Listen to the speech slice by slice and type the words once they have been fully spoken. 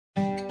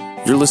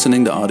You're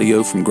listening to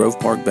audio from Grove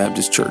Park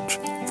Baptist Church.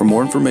 For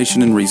more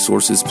information and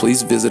resources,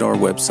 please visit our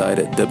website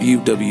at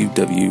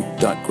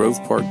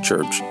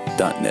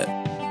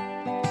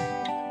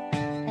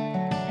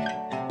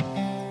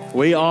www.grovparkchurch.net.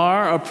 We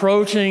are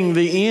approaching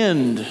the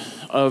end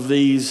of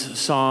these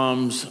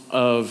Psalms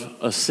of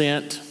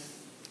Ascent.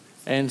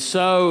 And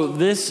so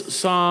this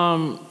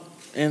psalm,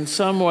 in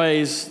some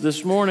ways,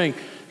 this morning,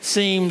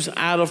 seems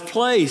out of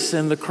place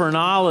in the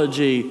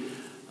chronology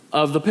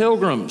of the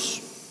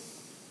pilgrims.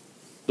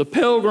 The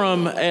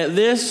pilgrim at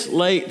this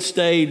late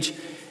stage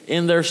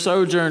in their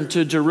sojourn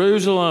to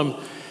Jerusalem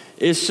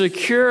is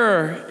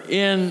secure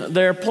in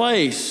their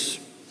place.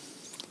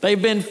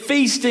 They've been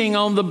feasting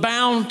on the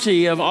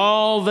bounty of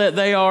all that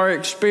they are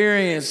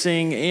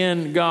experiencing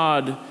in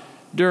God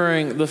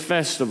during the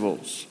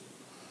festivals.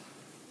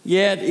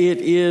 Yet it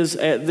is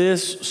at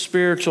this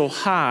spiritual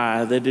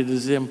high that it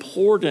is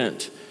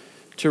important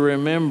to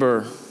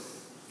remember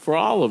for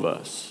all of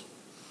us,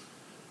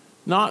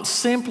 not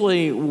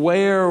simply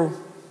where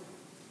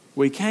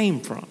we came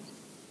from,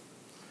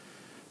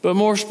 but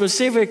more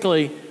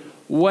specifically,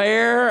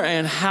 where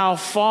and how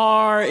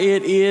far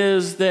it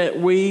is that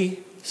we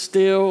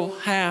still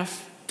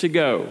have to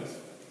go.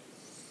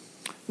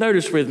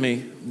 Notice with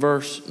me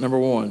verse number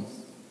 1.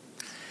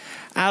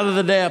 Out of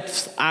the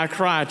depths I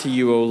cry to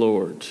you, O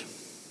Lord.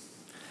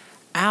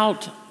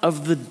 Out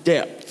of the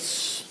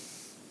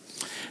depths.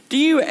 Do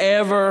you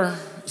ever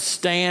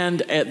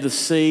stand at the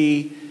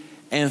sea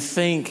and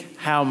think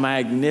how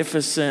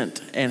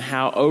magnificent and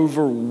how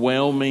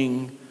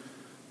overwhelming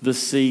the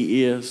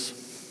sea is?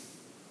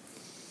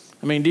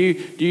 I mean, do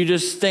you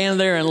just stand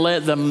there and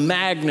let the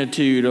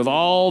magnitude of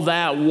all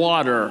that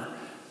water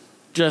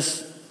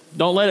just,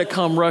 don't let it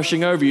come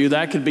rushing over you.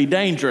 That could be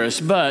dangerous.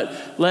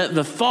 But let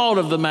the thought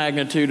of the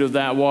magnitude of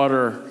that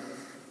water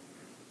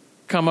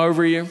come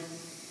over you.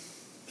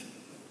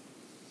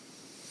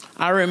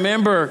 I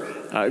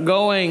remember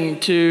going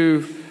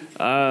to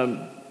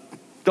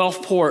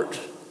Gulfport,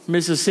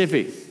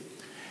 Mississippi,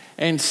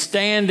 and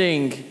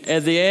standing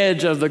at the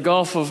edge of the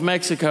Gulf of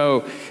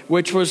Mexico,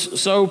 which was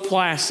so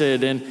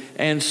placid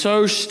and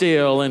so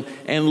still,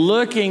 and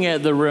looking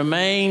at the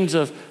remains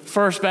of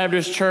First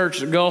Baptist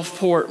Church,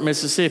 Gulfport,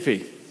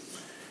 Mississippi,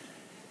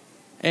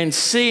 and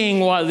seeing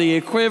what the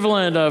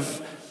equivalent of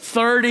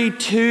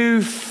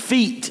 32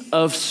 feet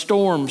of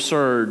storm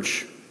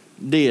surge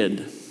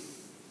did,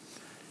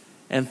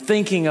 and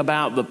thinking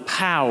about the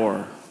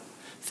power,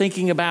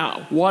 thinking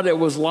about what it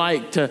was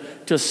like to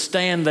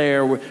stand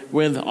there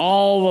with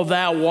all of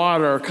that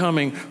water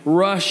coming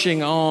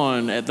rushing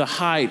on at the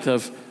height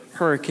of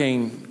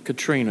Hurricane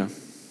Katrina.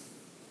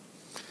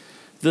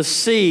 The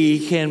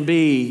sea can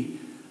be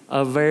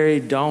a very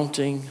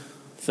daunting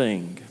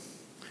thing.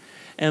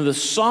 And the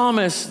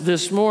psalmist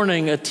this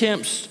morning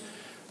attempts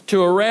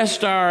to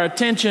arrest our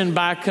attention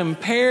by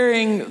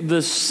comparing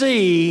the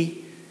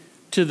sea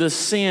to the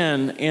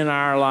sin in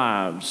our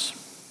lives.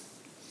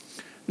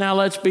 Now,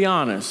 let's be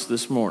honest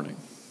this morning.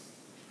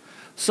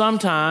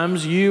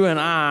 Sometimes you and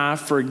I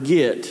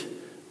forget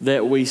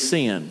that we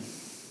sin.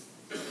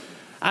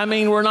 I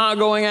mean, we're not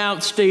going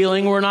out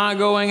stealing. We're not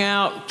going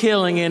out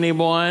killing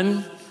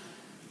anyone.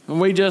 And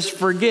we just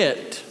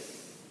forget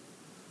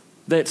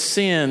that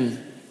sin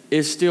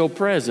is still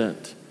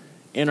present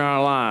in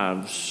our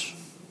lives.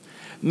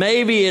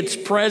 Maybe it's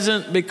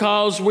present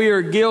because we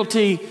are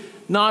guilty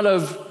not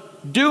of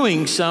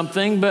doing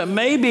something, but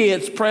maybe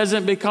it's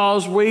present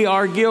because we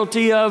are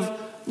guilty of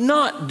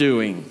not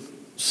doing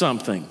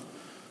something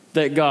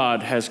that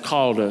God has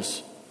called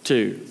us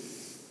to.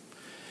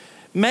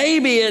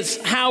 Maybe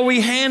it's how we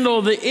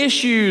handle the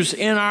issues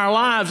in our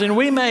lives, and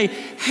we may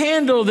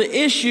handle the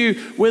issue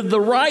with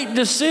the right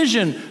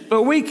decision,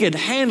 but we could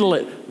handle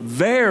it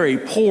very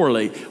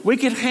poorly. We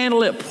could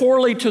handle it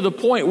poorly to the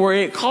point where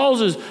it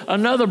causes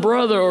another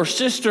brother or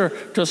sister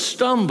to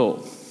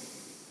stumble.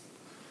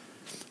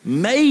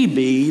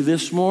 Maybe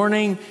this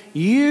morning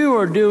you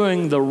are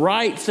doing the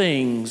right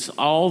things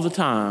all the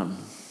time,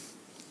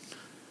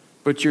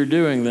 but you're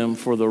doing them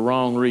for the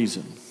wrong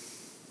reason.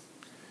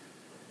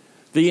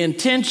 The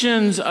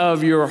intentions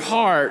of your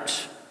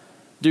heart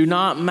do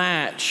not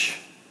match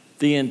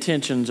the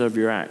intentions of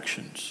your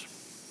actions.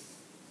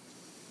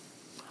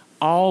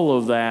 All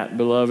of that,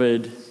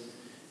 beloved,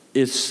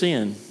 is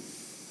sin.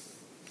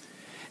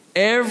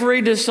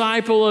 Every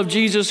disciple of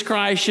Jesus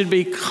Christ should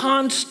be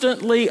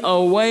constantly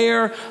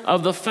aware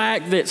of the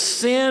fact that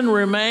sin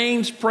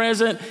remains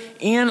present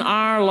in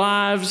our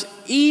lives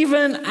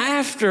even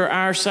after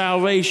our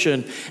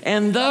salvation.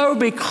 And though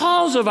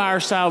because of our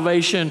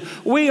salvation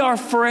we are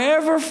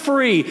forever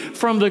free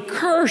from the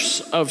curse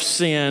of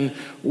sin,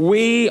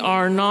 we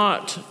are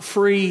not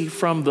free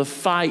from the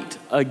fight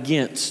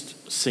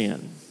against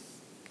sin.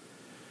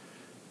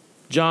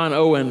 John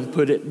Owen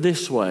put it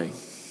this way: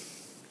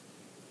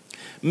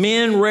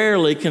 men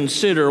rarely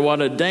consider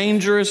what a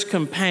dangerous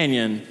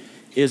companion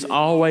is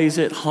always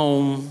at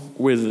home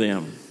with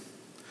them.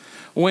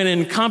 When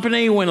in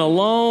company, when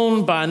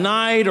alone, by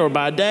night or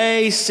by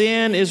day,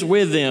 sin is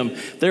with them.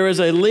 There is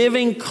a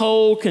living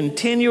coal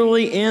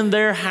continually in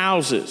their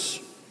houses.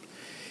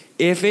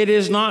 If it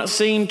is not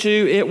seen to,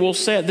 it will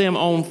set them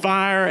on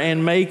fire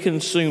and may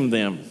consume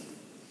them.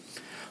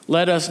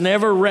 Let us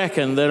never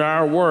reckon that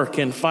our work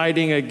in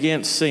fighting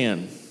against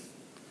sin,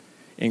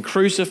 in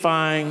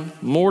crucifying,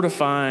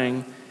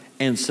 mortifying,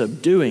 and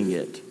subduing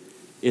it,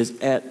 is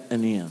at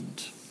an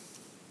end.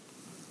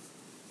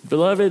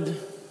 Beloved,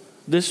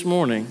 this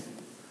morning,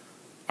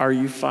 are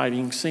you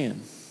fighting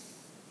sin?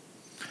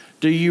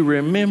 Do you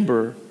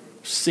remember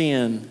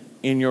sin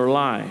in your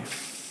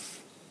life?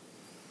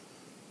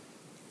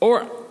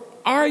 Or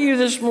are you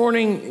this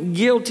morning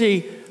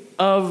guilty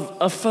of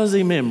a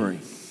fuzzy memory?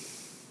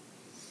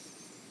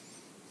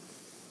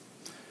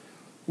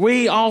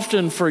 We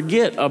often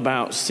forget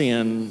about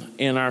sin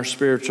in our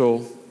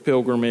spiritual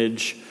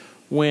pilgrimage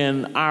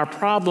when our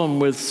problem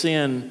with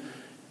sin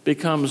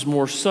becomes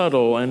more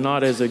subtle and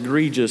not as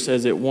egregious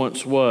as it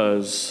once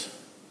was.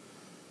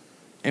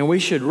 And we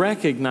should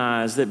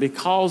recognize that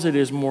because it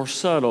is more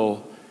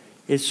subtle,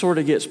 it sort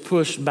of gets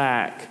pushed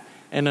back.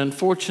 And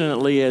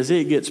unfortunately, as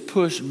it gets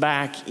pushed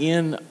back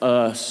in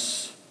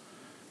us,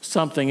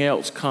 something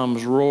else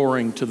comes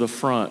roaring to the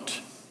front.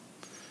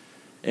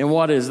 And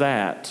what is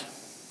that?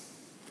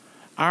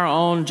 Our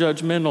own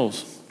judgmental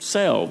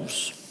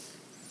selves.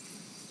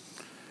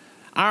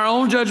 Our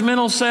own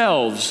judgmental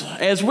selves.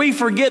 As we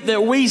forget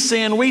that we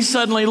sin, we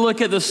suddenly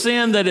look at the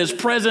sin that is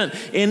present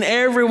in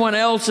everyone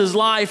else's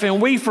life, and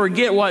we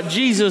forget what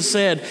Jesus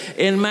said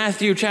in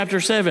Matthew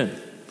chapter 7.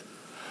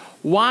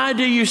 Why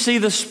do you see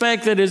the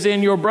speck that is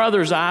in your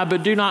brother's eye,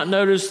 but do not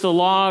notice the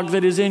log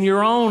that is in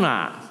your own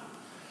eye?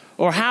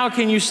 Or how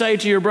can you say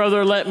to your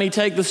brother, let me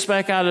take the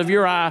speck out of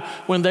your eye,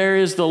 when there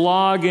is the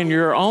log in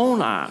your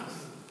own eye?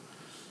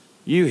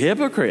 You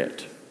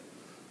hypocrite.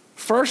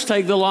 First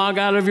take the log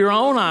out of your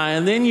own eye,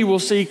 and then you will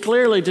see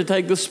clearly to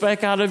take the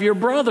speck out of your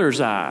brother's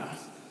eye.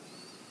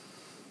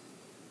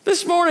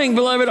 This morning,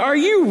 beloved, are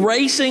you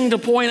racing to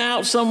point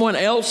out someone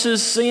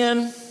else's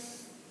sin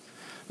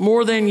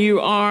more than you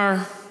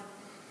are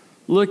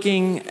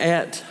looking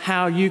at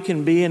how you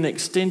can be an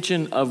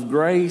extension of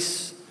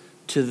grace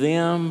to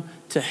them,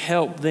 to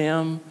help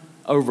them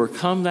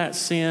overcome that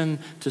sin,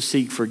 to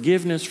seek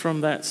forgiveness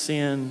from that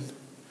sin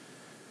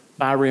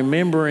by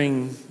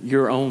remembering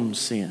your own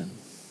sin?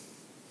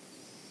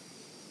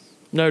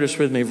 Notice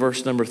with me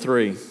verse number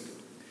 3.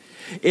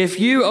 If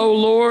you, O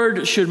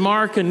Lord, should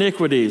mark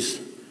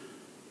iniquities,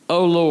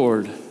 O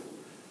Lord,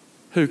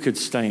 who could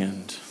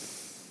stand?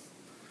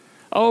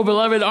 Oh,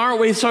 beloved, aren't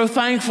we so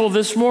thankful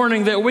this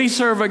morning that we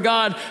serve a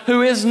God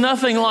who is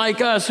nothing like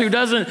us, who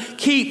doesn't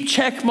keep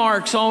check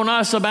marks on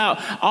us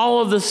about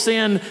all of the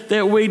sin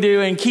that we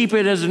do and keep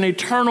it as an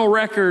eternal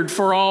record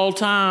for all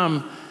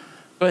time,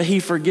 but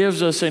He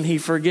forgives us and He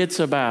forgets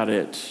about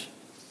it.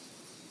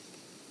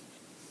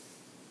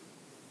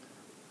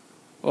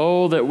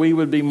 Oh, that we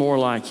would be more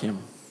like Him.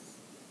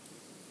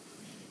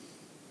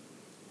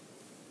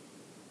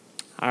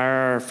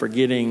 Our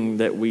forgetting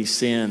that we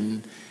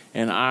sin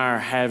and our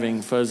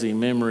having fuzzy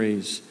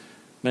memories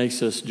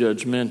makes us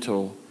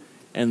judgmental.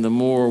 And the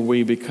more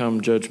we become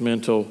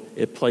judgmental,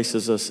 it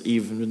places us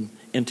even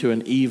into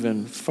an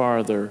even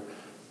farther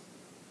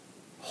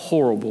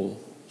horrible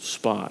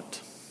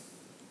spot.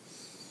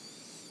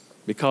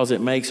 Because it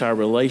makes our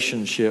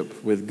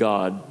relationship with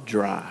God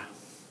dry.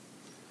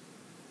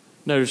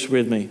 Notice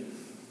with me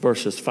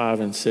verses 5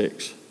 and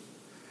 6.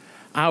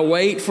 I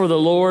wait for the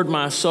Lord,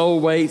 my soul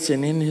waits,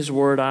 and in His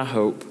word I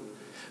hope.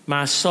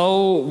 My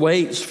soul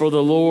waits for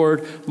the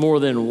Lord more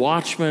than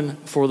watchmen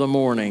for the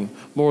morning.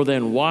 More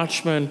than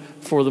watchmen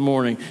for the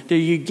morning. Do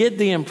you get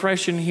the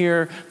impression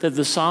here that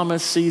the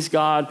psalmist sees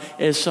God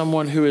as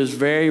someone who is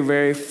very,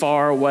 very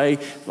far away?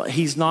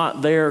 He's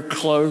not there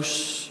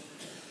close.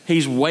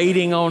 He's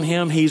waiting on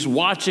Him. He's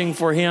watching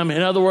for Him.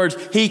 In other words,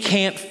 he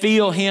can't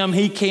feel Him.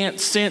 He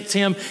can't sense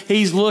Him.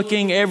 He's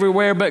looking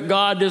everywhere, but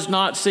God does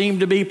not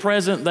seem to be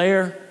present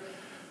there.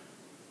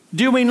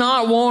 Do we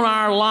not want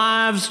our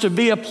lives to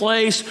be a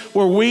place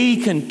where we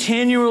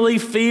continually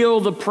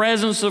feel the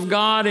presence of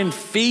God and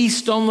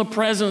feast on the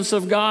presence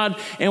of God,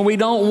 and we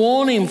don't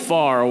want Him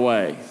far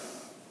away?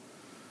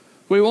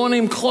 We want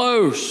Him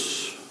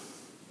close.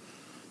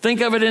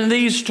 Think of it in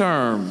these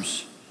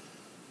terms.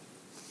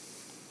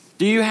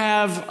 Do you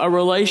have a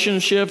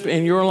relationship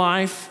in your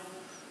life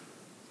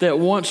that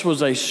once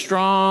was a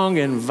strong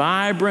and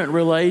vibrant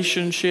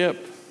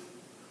relationship,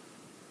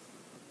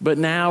 but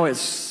now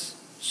it's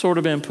sort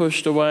of been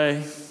pushed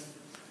away?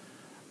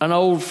 An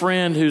old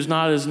friend who's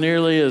not as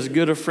nearly as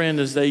good a friend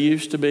as they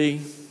used to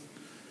be,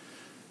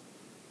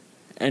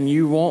 and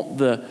you want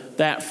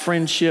that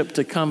friendship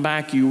to come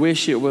back. You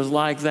wish it was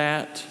like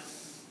that.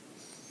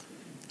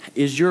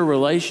 Is your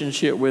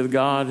relationship with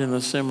God in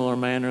a similar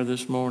manner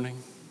this morning?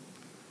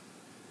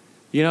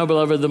 You know,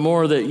 beloved, the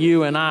more that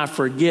you and I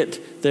forget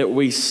that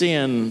we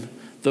sin,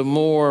 the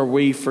more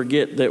we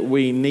forget that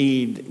we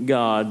need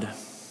God.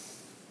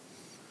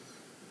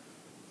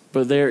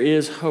 But there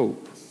is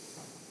hope.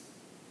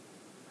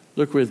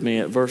 Look with me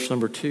at verse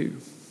number 2.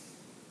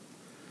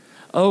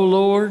 O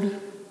Lord,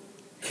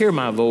 hear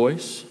my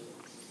voice.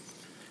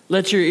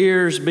 Let your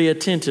ears be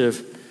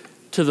attentive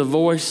to the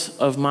voice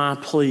of my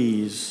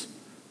pleas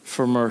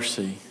for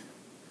mercy.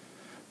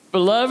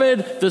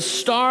 Beloved, the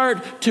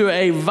start to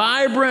a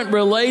vibrant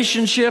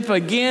relationship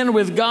again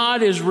with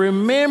God is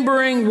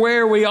remembering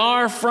where we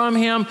are from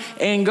Him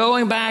and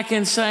going back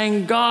and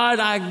saying, God,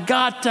 I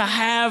got to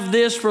have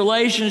this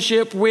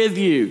relationship with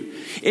you.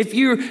 If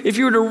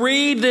you were to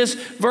read this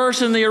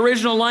verse in the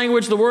original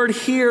language, the word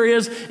here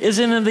is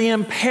in the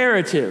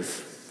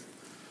imperative.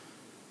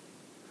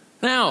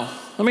 Now,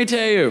 let me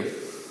tell you,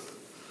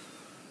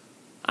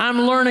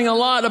 I'm learning a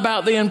lot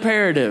about the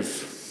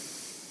imperative.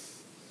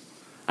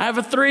 I have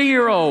a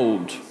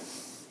 3-year-old,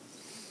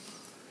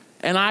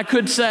 and I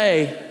could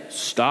say,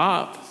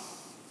 stop,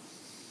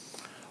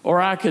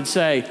 or I could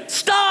say,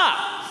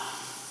 stop.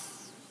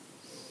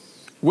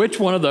 Which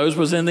one of those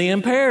was in the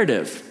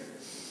imperative?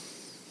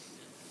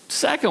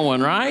 Second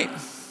one, right?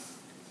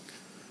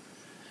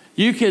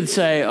 You could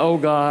say, oh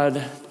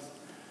God,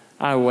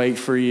 I wait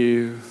for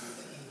you.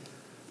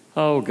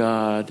 Oh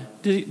God.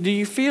 Do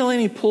you feel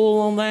any pull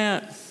on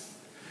that?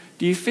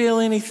 Do you feel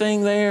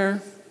anything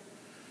there?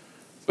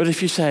 But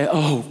if you say,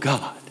 oh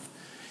God,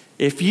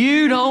 if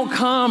you don't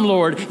come,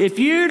 Lord, if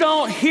you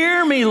don't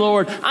hear me,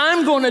 Lord,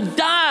 I'm going to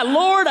die.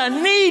 Lord, I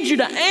need you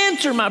to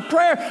answer my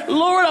prayer.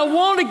 Lord, I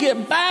want to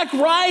get back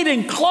right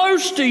and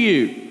close to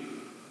you.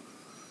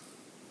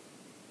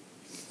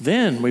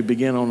 Then we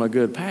begin on a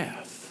good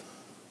path.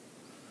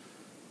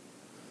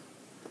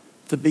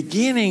 The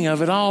beginning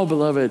of it all,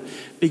 beloved,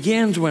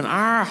 begins when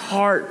our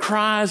heart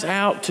cries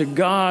out to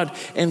God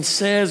and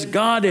says,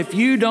 God, if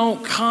you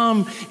don't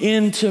come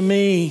into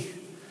me,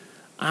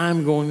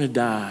 I'm going to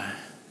die.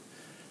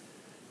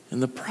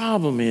 And the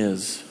problem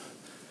is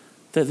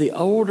that the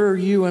older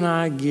you and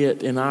I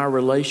get in our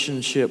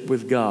relationship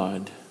with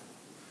God,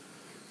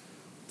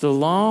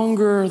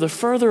 the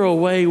further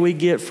away we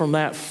get from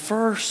that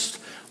first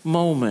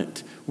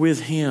moment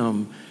with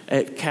Him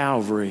at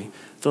Calvary,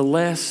 the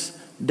less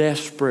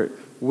desperate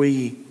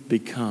we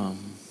become.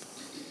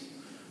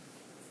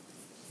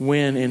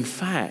 When in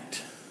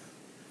fact,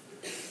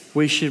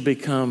 we should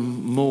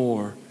become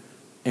more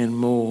and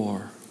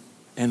more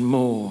and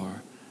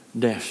more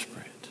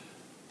desperate.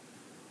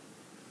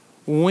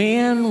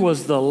 When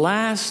was the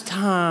last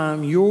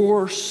time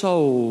your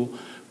soul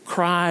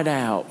cried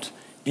out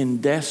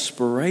in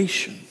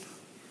desperation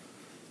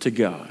to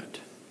God?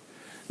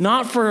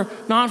 Not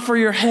for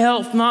your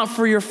health, not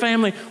for your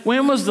family.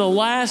 When was the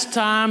last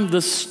time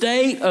the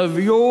state of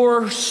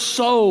your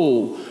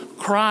soul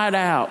cried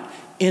out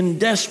in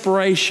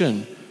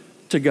desperation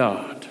to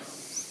God?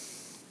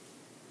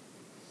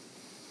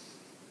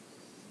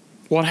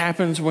 What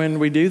happens when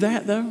we do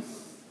that, though?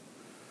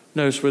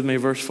 Notice with me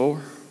verse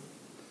 4.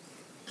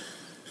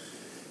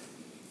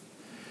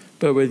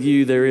 But with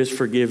you there is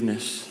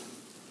forgiveness,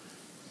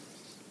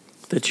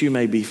 that you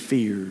may be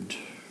feared.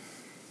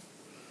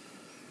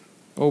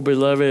 Oh,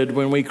 beloved,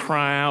 when we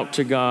cry out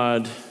to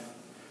God,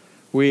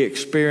 we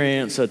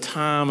experience a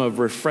time of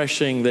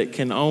refreshing that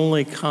can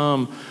only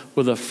come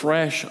with a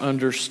fresh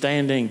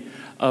understanding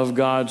of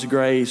God's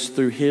grace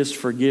through His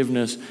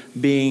forgiveness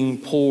being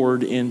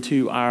poured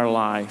into our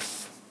life.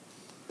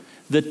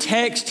 The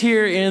text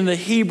here in the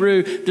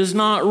Hebrew does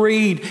not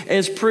read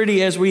as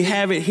pretty as we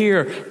have it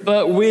here,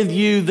 but with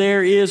you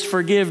there is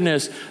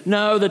forgiveness.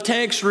 No, the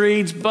text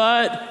reads,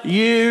 but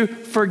you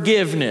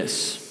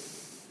forgiveness.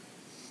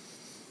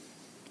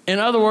 In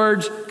other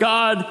words,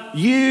 God,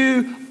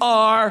 you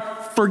are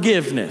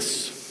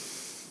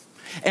forgiveness.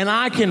 And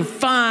I can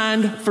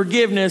find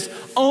forgiveness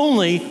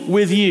only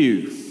with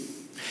you.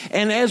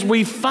 And as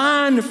we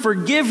find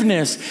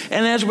forgiveness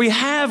and as we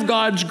have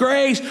God's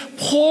grace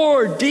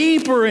pour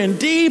deeper and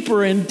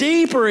deeper and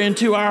deeper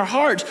into our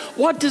hearts,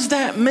 what does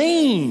that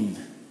mean?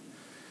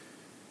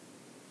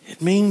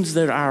 It means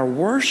that our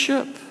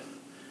worship,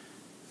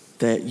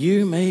 that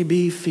you may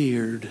be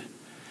feared,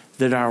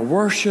 that our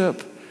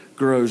worship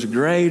grows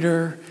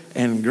greater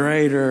and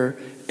greater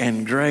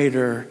and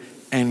greater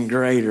and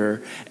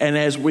greater. And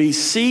as we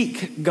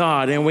seek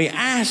God and we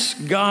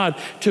ask God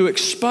to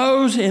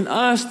expose in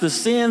us the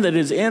sin that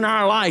is in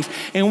our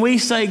life, and we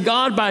say,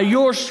 God, by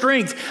your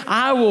strength,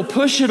 I will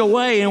push it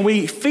away, and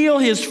we feel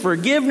His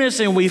forgiveness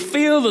and we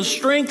feel the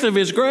strength of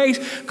His grace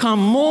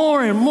come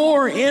more and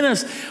more in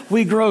us,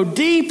 we grow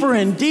deeper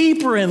and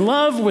deeper in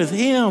love with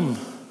Him.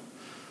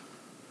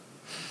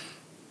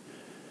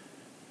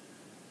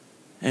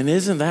 And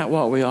isn't that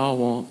what we all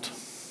want?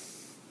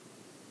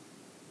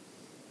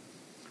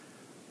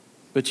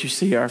 But you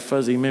see, our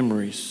fuzzy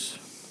memories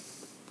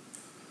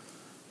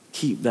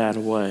keep that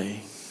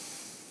away.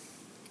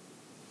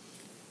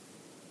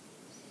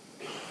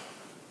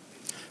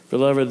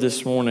 Beloved,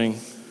 this morning,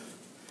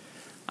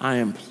 I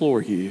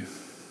implore you,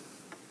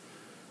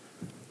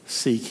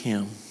 seek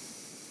Him.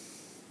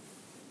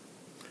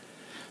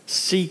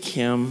 Seek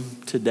Him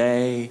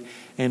today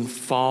and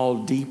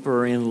fall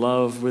deeper in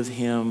love with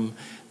Him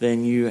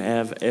than you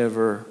have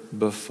ever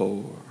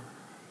before.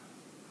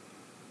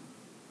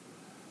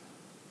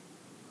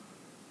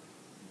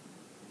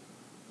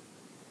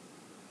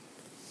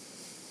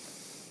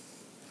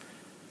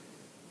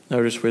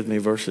 Notice with me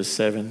verses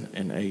 7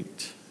 and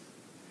 8.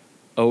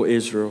 O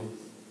Israel,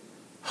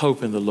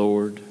 hope in the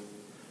Lord,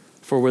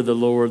 for with the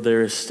Lord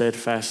there is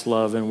steadfast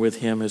love, and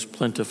with him is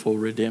plentiful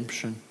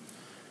redemption.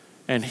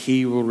 And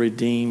he will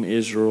redeem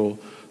Israel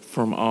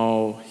from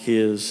all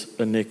his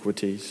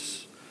iniquities.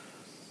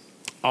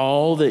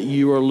 All that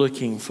you are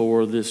looking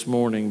for this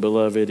morning,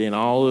 beloved, in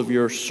all of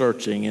your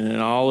searching and in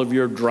all of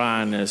your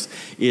dryness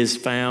is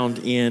found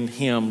in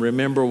him.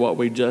 Remember what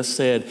we just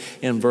said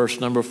in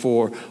verse number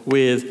 4,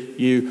 with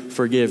you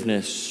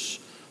forgiveness.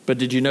 But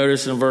did you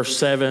notice in verse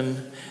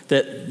 7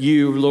 that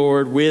you,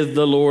 Lord, with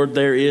the Lord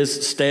there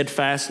is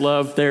steadfast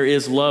love, there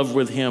is love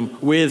with him.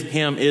 With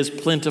him is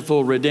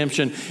plentiful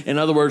redemption. In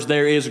other words,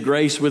 there is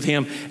grace with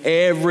him.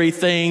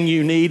 Everything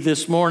you need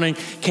this morning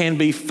can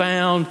be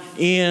found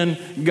in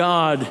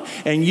God.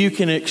 And you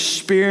can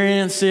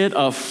experience it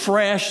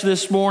afresh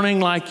this morning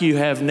like you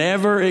have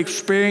never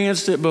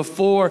experienced it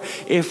before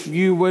if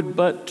you would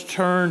but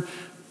turn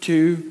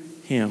to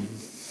him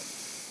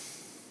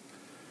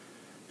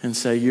and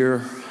say,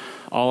 you're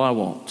all I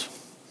want.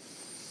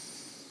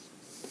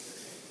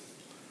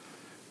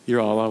 You're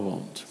all I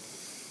want.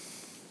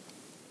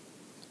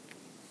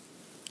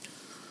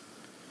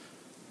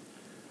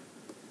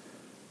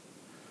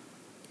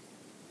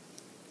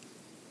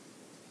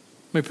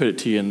 Let me put it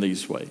to you in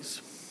these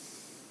ways.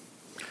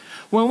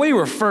 When we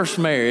were first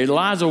married,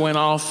 Eliza went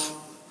off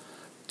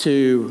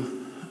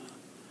to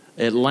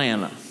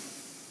Atlanta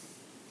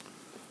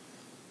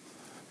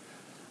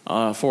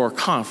for a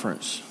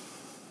conference.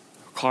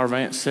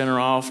 Carvant sent her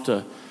off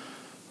to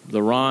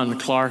the Ron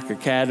Clark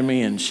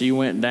Academy, and she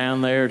went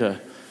down there to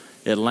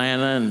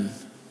Atlanta and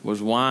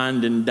was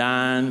wined and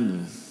dined,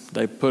 and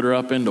they put her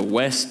up into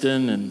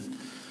Weston, and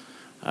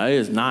it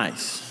was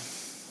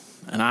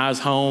nice. And I was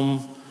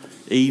home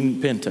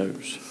eating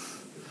pintos.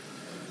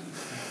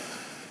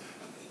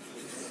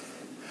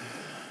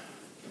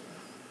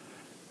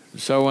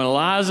 So when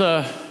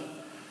Eliza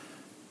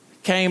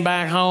came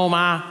back home,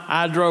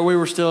 I drove. We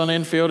were still in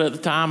Enfield at the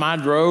time. I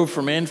drove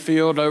from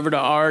Enfield over to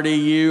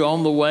RDU.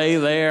 On the way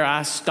there,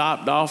 I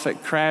stopped off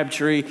at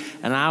Crabtree,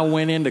 and I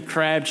went into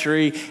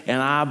Crabtree, and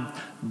I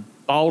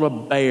bought a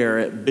bear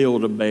at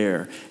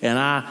Build-A-Bear. And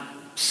I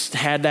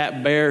had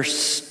that bear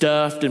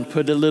stuffed and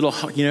put a little,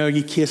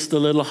 you kiss the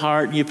little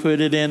heart and you put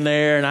it in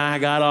there, and I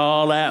got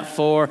all that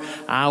for.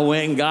 I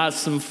went and got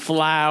some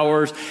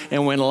flowers,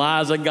 and when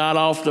Eliza got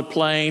off the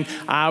plane,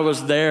 I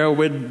was there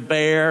with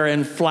bear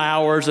and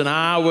flowers, and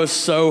I was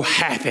so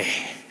happy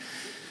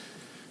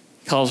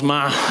because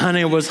my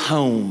honey was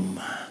home.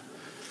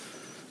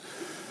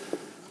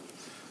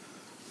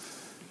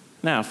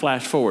 Now,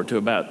 flash forward to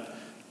about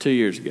 2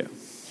 years ago.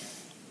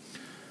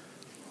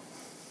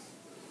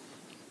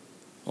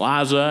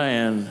 Eliza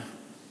and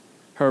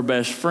her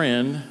best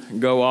friend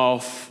go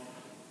off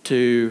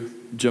to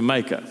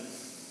Jamaica.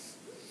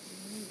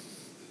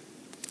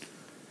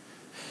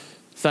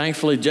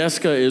 Thankfully,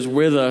 Jessica is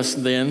with us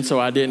then, so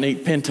I didn't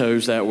eat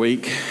pintos that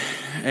week.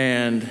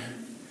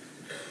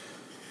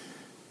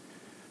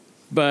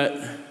 But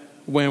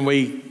when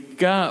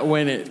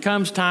it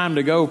comes time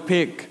to go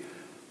pick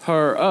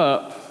her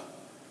up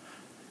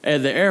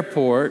at the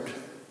airport,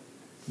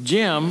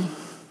 Jim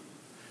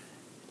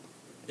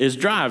is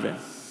driving.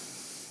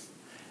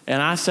 And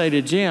I say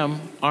to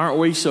Jim, aren't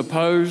we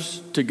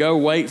supposed to go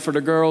wait for the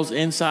girls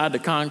inside the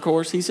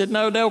concourse? He said,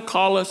 no, they'll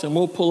call us and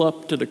we'll pull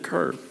up to the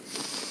curb.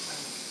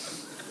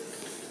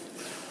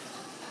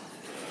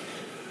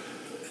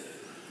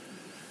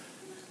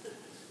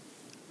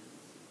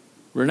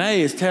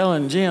 Renee's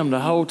telling Eliza the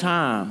whole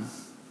time,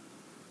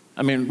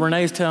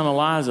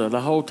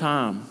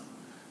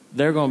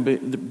 they're going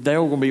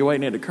to be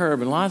waiting at the curb.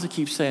 And Eliza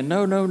keeps saying,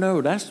 no,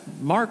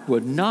 Mark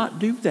would not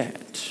do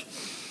that.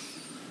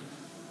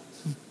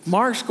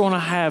 Mark's going to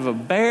have a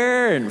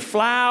bear and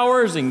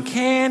flowers and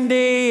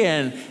candy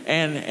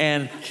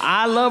and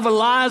I love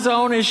Eliza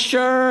on his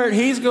shirt.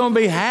 He's going to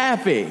be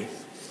happy.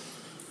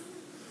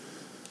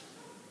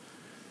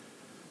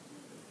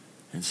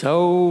 And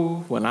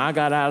so when I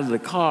got out of the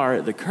car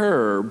at the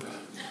curb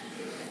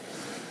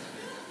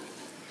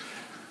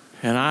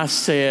and I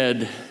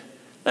said,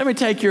 let me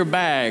take your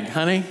bag,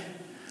 honey.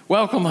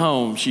 Welcome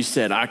home. She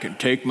said, I can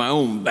take my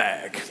own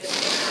bag.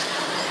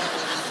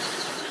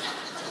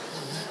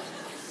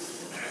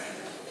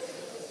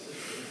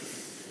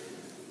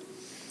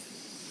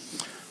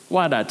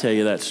 Why did I tell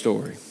you that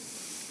story?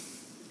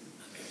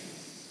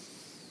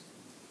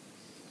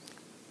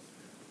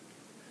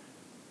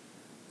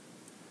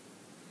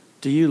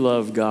 Do you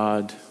love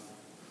God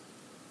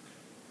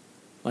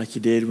like you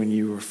did when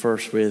you were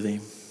first with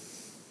him?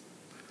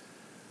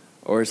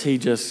 Or is he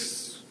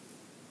just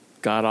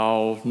got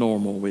all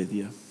normal with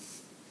you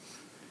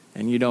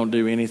and you don't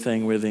do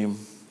anything with him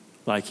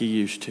like you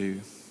used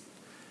to?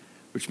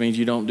 Which means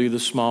you don't do the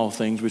small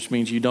things, which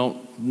means you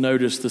don't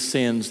notice the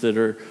sins that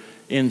are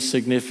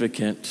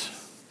insignificant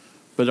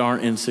but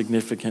aren't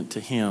insignificant to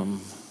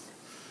him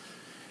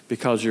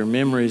because your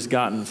memory's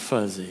gotten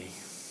fuzzy.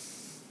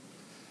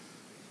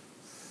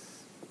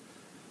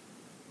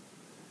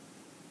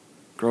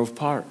 Grove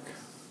Park.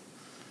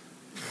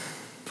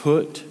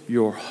 Put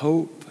your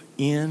hope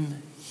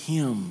in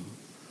Him,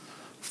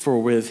 for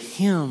with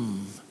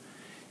Him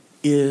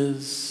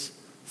is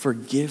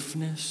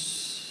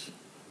forgiveness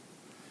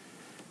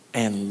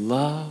and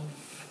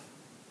love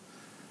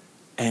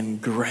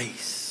and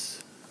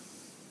grace.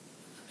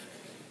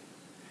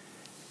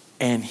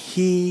 And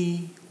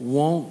He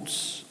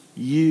wants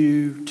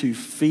you to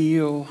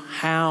feel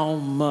how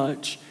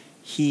much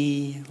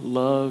He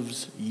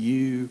loves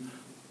you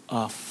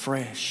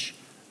afresh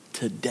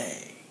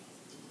today.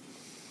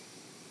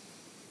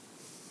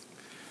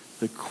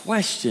 The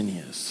question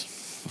is,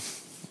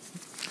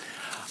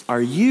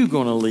 are you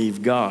going to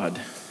leave God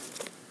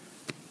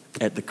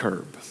at the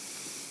curb?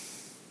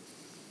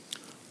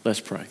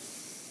 Let's pray.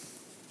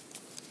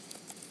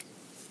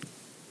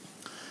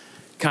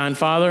 Kind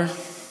Father,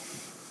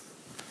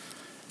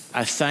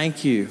 I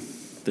thank you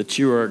that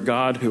you are a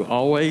God who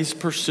always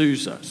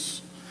pursues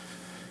us,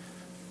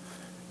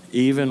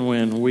 even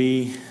when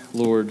we,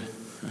 Lord,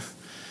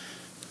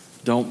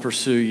 don't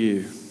pursue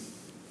you.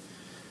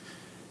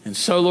 And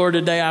so, Lord,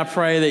 today I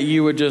pray that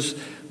you would just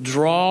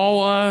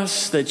draw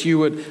us, that you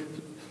would,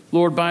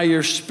 Lord, by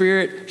your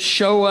Spirit,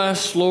 show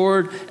us,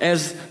 Lord,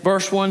 as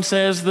verse 1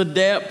 says, the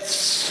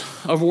depths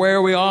of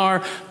where we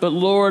are. But,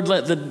 Lord,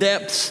 let the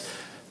depths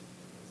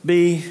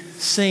be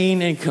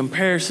seen in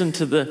comparison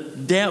to the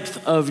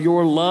depth of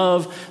your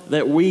love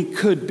that we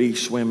could be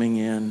swimming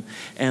in,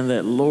 and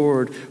that,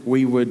 Lord,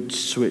 we would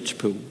switch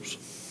pools.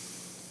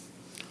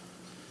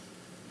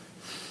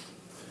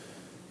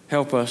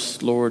 Help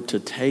us, Lord,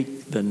 to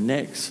take the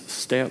next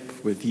step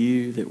with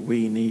you that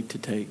we need to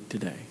take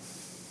today,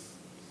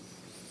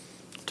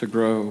 to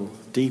grow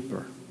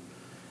deeper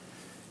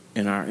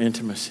in our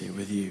intimacy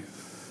with you.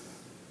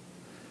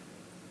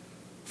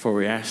 For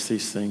we ask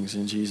these things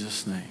in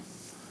Jesus' name.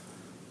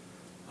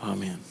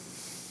 Amen.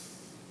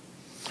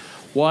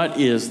 What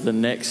is the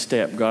next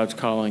step God's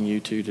calling you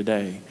to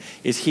today?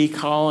 Is He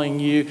calling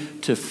you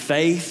to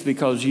faith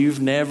because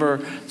you've never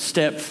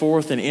stepped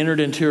forth and entered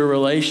into a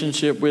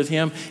relationship with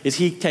Him? Is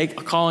He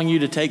calling you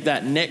to take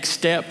that next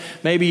step?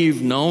 Maybe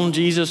you've known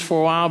Jesus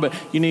for a while, but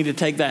you need to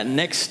take that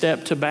next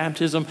step to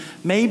baptism.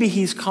 Maybe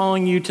He's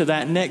calling you to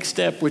that next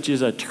step, which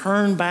is a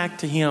turn back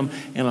to Him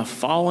and a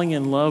falling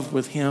in love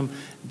with Him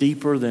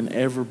deeper than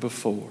ever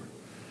before.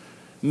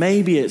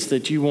 Maybe it's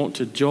that you want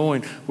to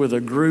join with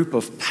a group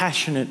of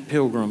passionate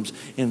pilgrims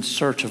in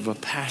search of a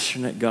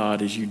passionate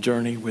God as you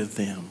journey with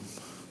them.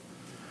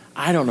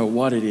 I don't know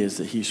what it is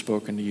that He's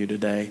spoken to you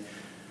today,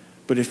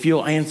 but if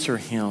you'll answer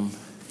Him,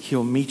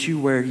 He'll meet you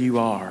where you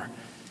are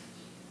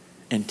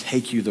and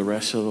take you the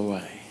rest of the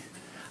way.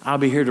 I'll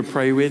be here to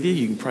pray with you.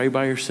 You can pray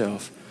by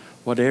yourself.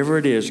 Whatever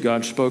it is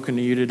God's spoken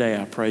to you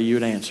today, I pray you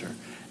would answer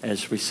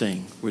as we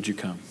sing. Would you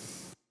come?